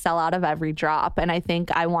own. We sell out of every drop. And I think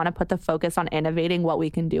I want to put the focus on innovating what we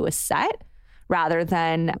can do with Set rather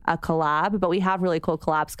than a collab. But we have really cool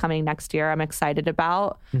collabs coming next year I'm excited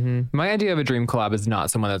about. Mm-hmm. My idea of a dream collab is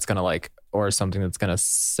not someone that's going to like, or something that's going to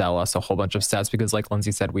sell us a whole bunch of sets, because like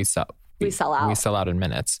Lindsay said, we sell out. We sell out in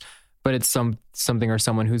minutes. But it's something or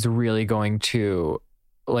someone who's really going to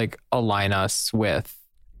like align us with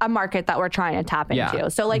a market that we're trying to tap into. Yeah.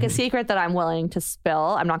 So like a secret that I'm willing to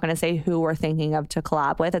spill, I'm not going to say who we're thinking of to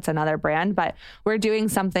collab with. It's another brand, but we're doing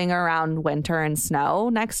something around winter and snow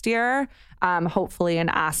next year, hopefully in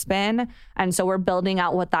Aspen. And so we're building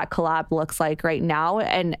out what that collab looks like right now.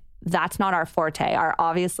 And that's not our forte.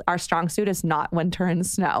 Our strong suit is not winter and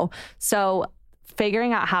snow. So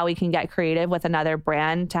figuring out how we can get creative with another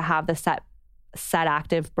brand to have the Set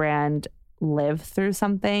Active brand live through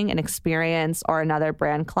something, an experience or another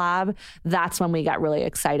brand collab, that's when we get really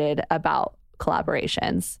excited about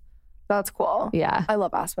collaborations. That's cool. Yeah. I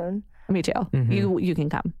love Aspen. Me too. Mm-hmm. You can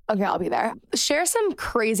come. Okay, I'll be there. Share some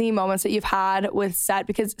crazy moments that you've had with Set,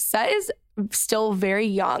 because Set is still very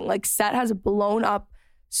young. Like Set has blown up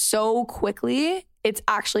so quickly. It's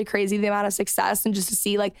actually crazy the amount of success, and just to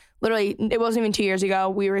see like literally it wasn't even 2 years ago,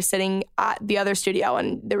 we were sitting at the other studio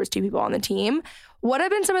and there was 2 people on the team. What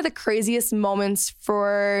have been some of the craziest moments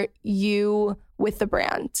for you with the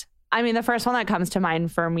brand? I mean, the first one that comes to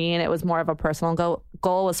mind for me, and it was more of a personal goal,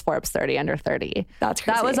 was Forbes 30 under 30. That's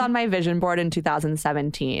crazy. That was on my vision board in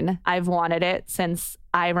 2017. I've wanted it since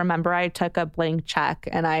I remember I took a blank check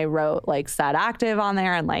and I wrote like Set Active on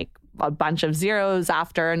there and like a bunch of zeros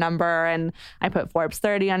after a number, and I put Forbes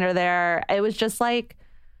 30 under there. It was just like,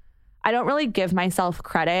 I don't really give myself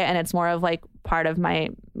credit, and it's more of like part of my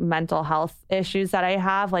mental health issues that I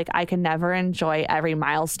have. Like I can never enjoy every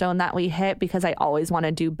milestone that we hit because I always want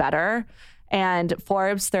to do better. And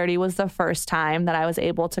Forbes 30 was the first time that I was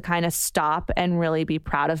able to kind of stop and really be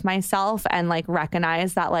proud of myself and like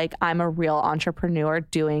recognize that like I'm a real entrepreneur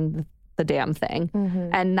doing the damn thing. Mm-hmm.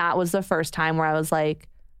 And that was the first time where I was like,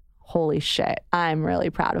 holy shit, I'm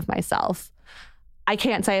really proud of myself. I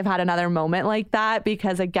can't say I've had another moment like that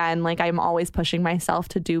because, again, like I'm always pushing myself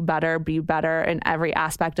to do better, be better in every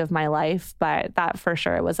aspect of my life. But that for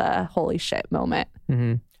sure was a holy shit moment.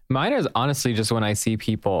 Mm-hmm. Mine is honestly just when I see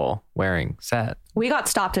people wearing set. We got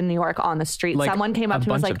stopped in New York on the street. Like, someone came up to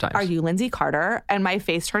me and was like, are you Lindsay Carter? And my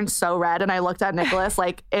face turned so red. And I looked at Nicholas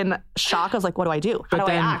like in shock. I was like, what do I do? How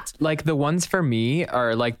do I act? Like the ones for me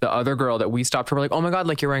are like the other girl that we stopped her. We're like, oh my God,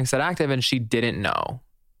 like you're wearing Set Active. And she didn't know.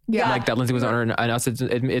 Yeah. Like that Lindsay was on her. And us,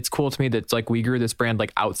 it's cool to me that like we grew this brand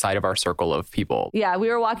like outside of our circle of people. Yeah. We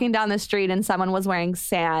were walking down the street and someone was wearing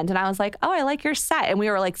sand. And I was like, oh, I like your set. And we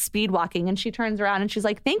were like speed walking. And she turns around and she's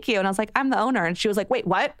like, thank you. And I was like, I'm the owner. And she was like, wait,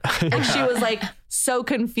 what? And she was like so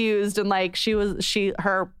confused. And like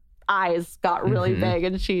her eyes got really big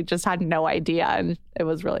and she just had no idea. And it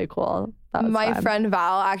was really cool. My friend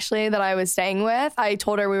Val, actually, that I was staying with, I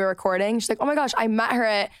told her we were recording. She's like, oh my gosh, I met her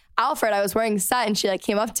at Alfred. I was wearing set and she like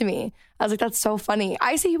came up to me. I was like, that's so funny.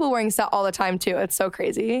 I see people wearing set all the time too. It's so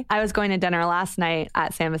crazy. I was going to dinner last night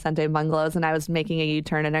at San Vicente Bungalows and I was making a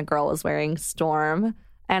U-turn and a girl was wearing Storm.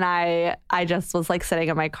 And I just was like sitting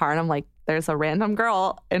in my car and I'm like, there's a random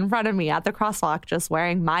girl in front of me at the crosswalk just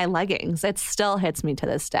wearing my leggings. It still hits me to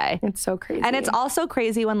this day. It's so crazy. And it's also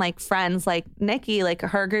crazy when like friends like Nikki, like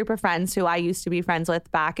her group of friends who I used to be friends with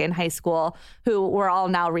back in high school, who we're all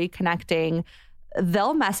now reconnecting,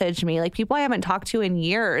 they'll message me, like people I haven't talked to in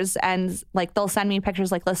years, and like they'll send me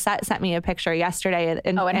pictures. Like Lisette sent me a picture yesterday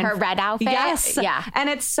in her red outfit. Yes, yeah. And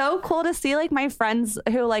it's so cool to see like my friends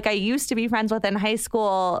who like I used to be friends with in high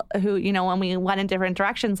school, who, you know, when we went in different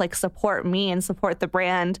directions, like support me and support the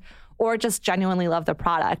brand, or just genuinely love the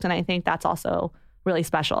product. And I think that's also really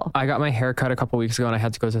special. I got my hair cut a couple weeks ago and I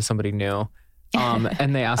had to go to somebody new.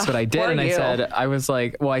 And they asked what I did, and I said, I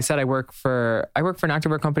work for an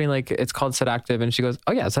activewear company, like it's called Set Active. And she goes,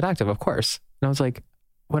 oh yeah, Set Active, of course. And I was like,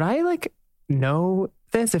 would I like know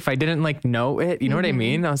this if I didn't like know it? You know what I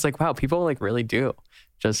mean? I was like, wow, people like really do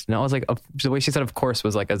just know. I was like, the way she said, of course,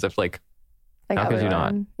 was like as if like how could you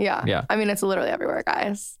not? Yeah. Yeah. I mean, it's literally everywhere,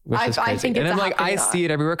 guys. Which is crazy. I think it's and then like I see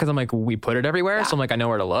it everywhere because I'm like, we put it everywhere, yeah. So I'm like, I know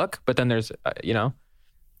where to look. But then there's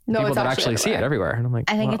people that actually see it everywhere. And I'm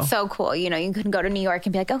like, I think it's so cool. You know, you can go to New York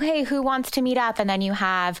and be like, okay, who wants to meet up? And then you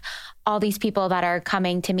have all these people that are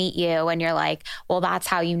coming to meet you. And you're like, well, that's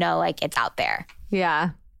how you know, like it's out there. Yeah.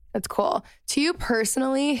 That's cool. To you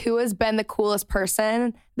personally, who has been the coolest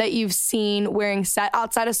person that you've seen wearing set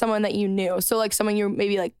outside of someone that you knew? So like someone you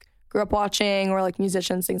maybe like grew up watching, or like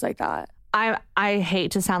musicians, things like that. I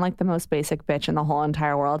hate to sound like the most basic bitch in the whole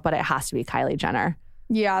entire world, but it has to be Kylie Jenner.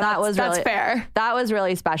 Yeah, that's fair. That was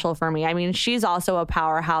really special for me. I mean, she's also a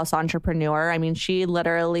powerhouse entrepreneur. I mean, she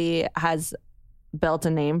literally has built a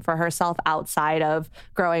name for herself outside of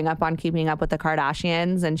growing up on Keeping Up with the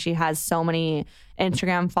Kardashians. And she has so many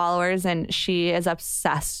Instagram followers and she is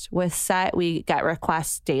obsessed with set. We get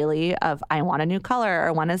requests daily of, I want a new color,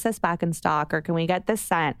 or when is this back in stock, or can we get this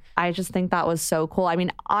scent? I just think that was so cool. I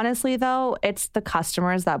mean, honestly though, it's the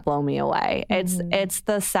customers that blow me away. It's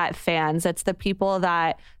the set fans. It's the people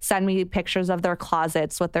that send me pictures of their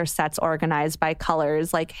closets with their sets organized by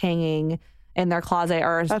colors, like hanging in their closet,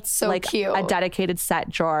 or that's so like cute. A dedicated set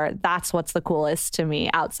drawer. That's what's the coolest to me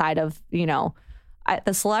outside of, you know,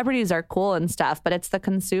 the celebrities are cool and stuff, but it's the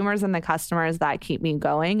consumers and the customers that keep me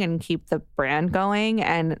going and keep the brand going.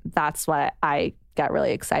 And that's what I get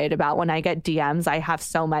really excited about. When I get DMs, I have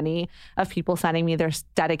so many of people sending me their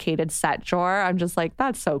dedicated set drawer. I'm just like,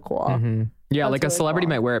 that's so cool. Mm-hmm. Yeah, That's like really a celebrity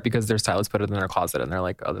cool. might wear it because their stylist put it in their closet and they're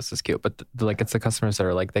like, oh, this is cute. But like it's the customers that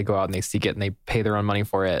are like, they go out and they seek it and they pay their own money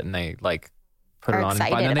for it and they like put it on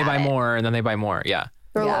and then they buy more and then they buy more. Yeah.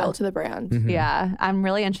 They're loyal to the brand. Mm-hmm. Yeah. I'm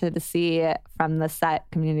really interested to see from the set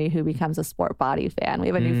community who becomes a Sport Body fan. We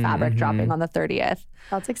have a new fabric dropping on the 30th.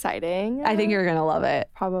 That's exciting. I think you're going to love it.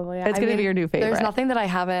 Probably. It's going to be your new favorite. There's nothing that I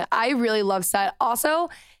haven't. I really love set. Also,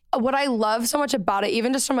 what I love so much about it,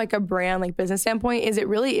 even just from like a brand, like business standpoint, is it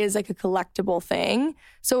really is like a collectible thing.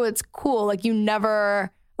 So it's cool. Like you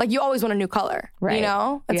never, like you always want a new color, Right. You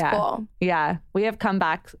know? It's Yeah. cool. Yeah. We have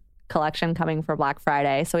comeback collection coming for Black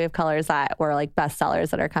Friday. So we have colors that were like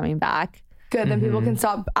bestsellers that are coming back. Good. Then people can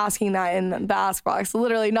stop asking that in the ask box.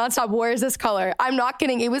 Literally nonstop. Where is this color? I'm not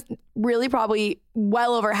kidding. It was really probably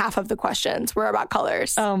well over half of the questions were about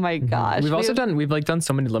colors. Oh my gosh. We've also done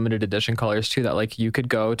so many limited edition colors too that like you could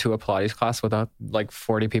go to a Pilates class without like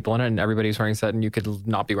 40 people in it and everybody's wearing a set and you could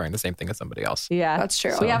not be wearing the same thing as somebody else. Yeah, that's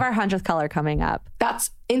true. We have our 100th color coming up.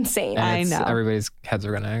 That's insane. And I know. Everybody's heads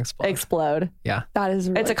are going to explode. Explode. Yeah. That is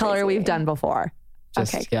really It's a color crazy. we've done before.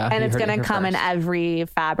 Just, yeah. And it's going to come in every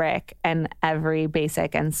fabric and every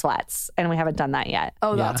basic and sweats. And we haven't done that yet.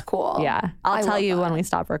 Oh, that's cool. Yeah. I'll tell you when we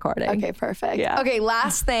stop recording. Okay, perfect. Yeah. Okay,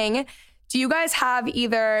 last thing. Do you guys have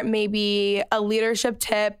either maybe a leadership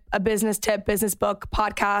tip, a business tip, business book,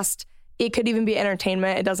 podcast? It could even be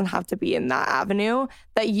entertainment. It doesn't have to be in that avenue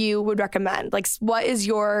that you would recommend. Like, what is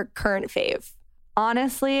your current fave?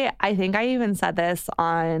 Honestly, I think I even said this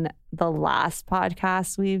on the last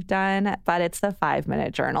podcast we've done, but it's the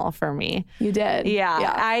 5-minute journal for me. You did.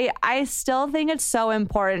 Yeah. I still think it's so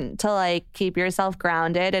important to like keep yourself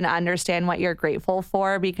grounded and understand what you're grateful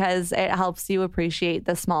for, because it helps you appreciate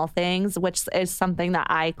the small things, which is something that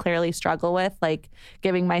I clearly struggle with, like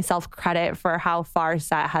giving myself credit for how far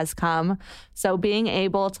Set has come. So being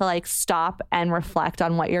able to like stop and reflect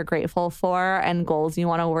on what you're grateful for and goals you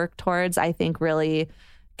want to work towards, I think really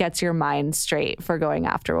gets your mind straight for going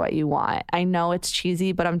after what you want. I know it's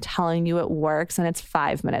cheesy, but I'm telling you it works, and it's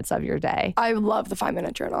 5 minutes of your day. I love the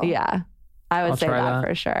 5-minute journal. Yeah, I would say that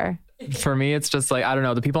for sure. For me, it's just like, I don't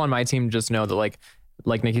know. The people on my team just know that like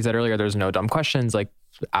Nikki said earlier, there's no dumb questions. Like,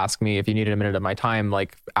 ask me if you needed a minute of my time,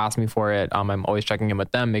 like ask me for it. I'm always checking in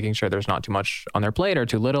with them, making sure there's not too much on their plate or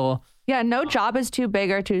too little. Yeah, no job is too big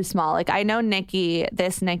or too small. Like, I know Nikki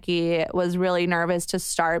was really nervous to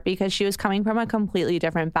start because she was coming from a completely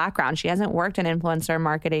different background. She hasn't worked in influencer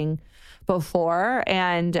marketing before.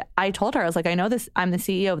 And I told her, I was like, I know this, I'm the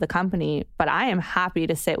CEO of the company, but I am happy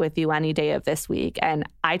to sit with you any day of this week. And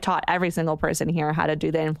I taught every single person here how to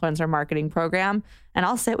do the influencer marketing program. And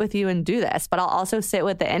I'll sit with you and do this, but I'll also sit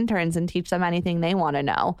with the interns and teach them anything they want to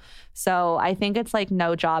know. So I think it's like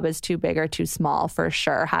no job is too big or too small for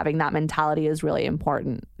sure. Having that mentality is really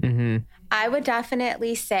important. Mm-hmm. I would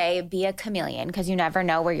definitely say be a chameleon, because you never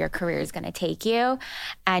know where your career is going to take you,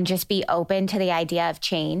 and just be open to the idea of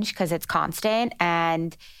change because it's constant,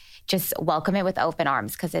 and just welcome it with open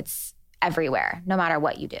arms because it's everywhere, no matter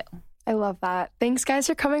what you do. I love that. Thanks, guys,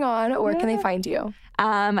 for coming on. Where can they find you?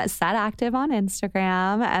 Set Active on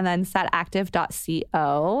Instagram, and then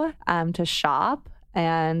setactive.co to shop,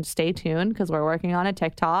 and stay tuned because we're working on a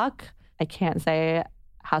TikTok. I can't say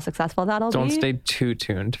how successful that'll be. Don't stay too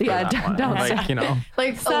tuned for that one. Don't like, you know.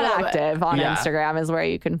 Like Set Active on Instagram is where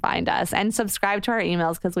you can find us, and subscribe to our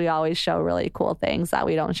emails because we always show really cool things that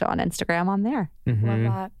we don't show on Instagram on there. Mm-hmm. Love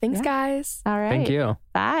that. Thanks, guys. All right. Thank you.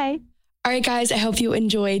 Bye. All right, guys, I hope you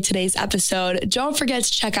enjoyed today's episode. Don't forget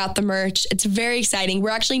to check out the merch. It's very exciting.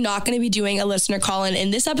 We're actually not going to be doing a listener call-in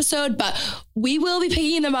in this episode, but we will be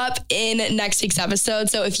picking them up in next week's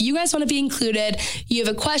episode. So if you guys want to be included, you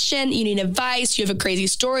have a question, you need advice, you have a crazy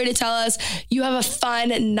story to tell us, you have a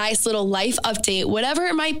fun, nice little life update, whatever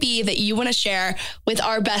it might be that you want to share with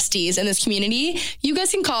our besties in this community, you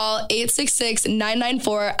guys can call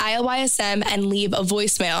 866-994-ILYSM and leave a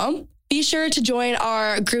voicemail. Be sure to join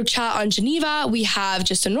our group chat on Geneva. We have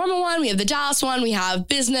just a normal one. We have the Dallas one. We have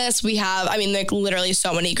business. We have, like literally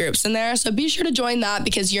so many groups in there. So be sure to join that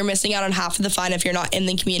because you're missing out on half of the fun if you're not in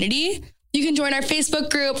the community. You can join our Facebook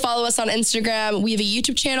group, follow us on Instagram. We have a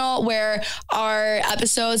YouTube channel where our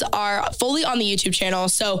episodes are fully on the YouTube channel.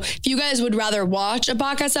 So if you guys would rather watch a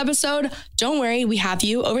podcast episode, don't worry, we have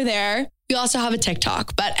you over there. We also have a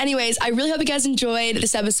TikTok. But anyways, I really hope you guys enjoyed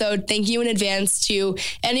this episode. Thank you in advance to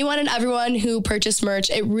anyone and everyone who purchased merch.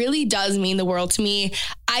 It really does mean the world to me.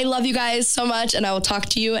 I love you guys so much, and I will talk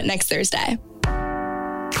to you next Thursday.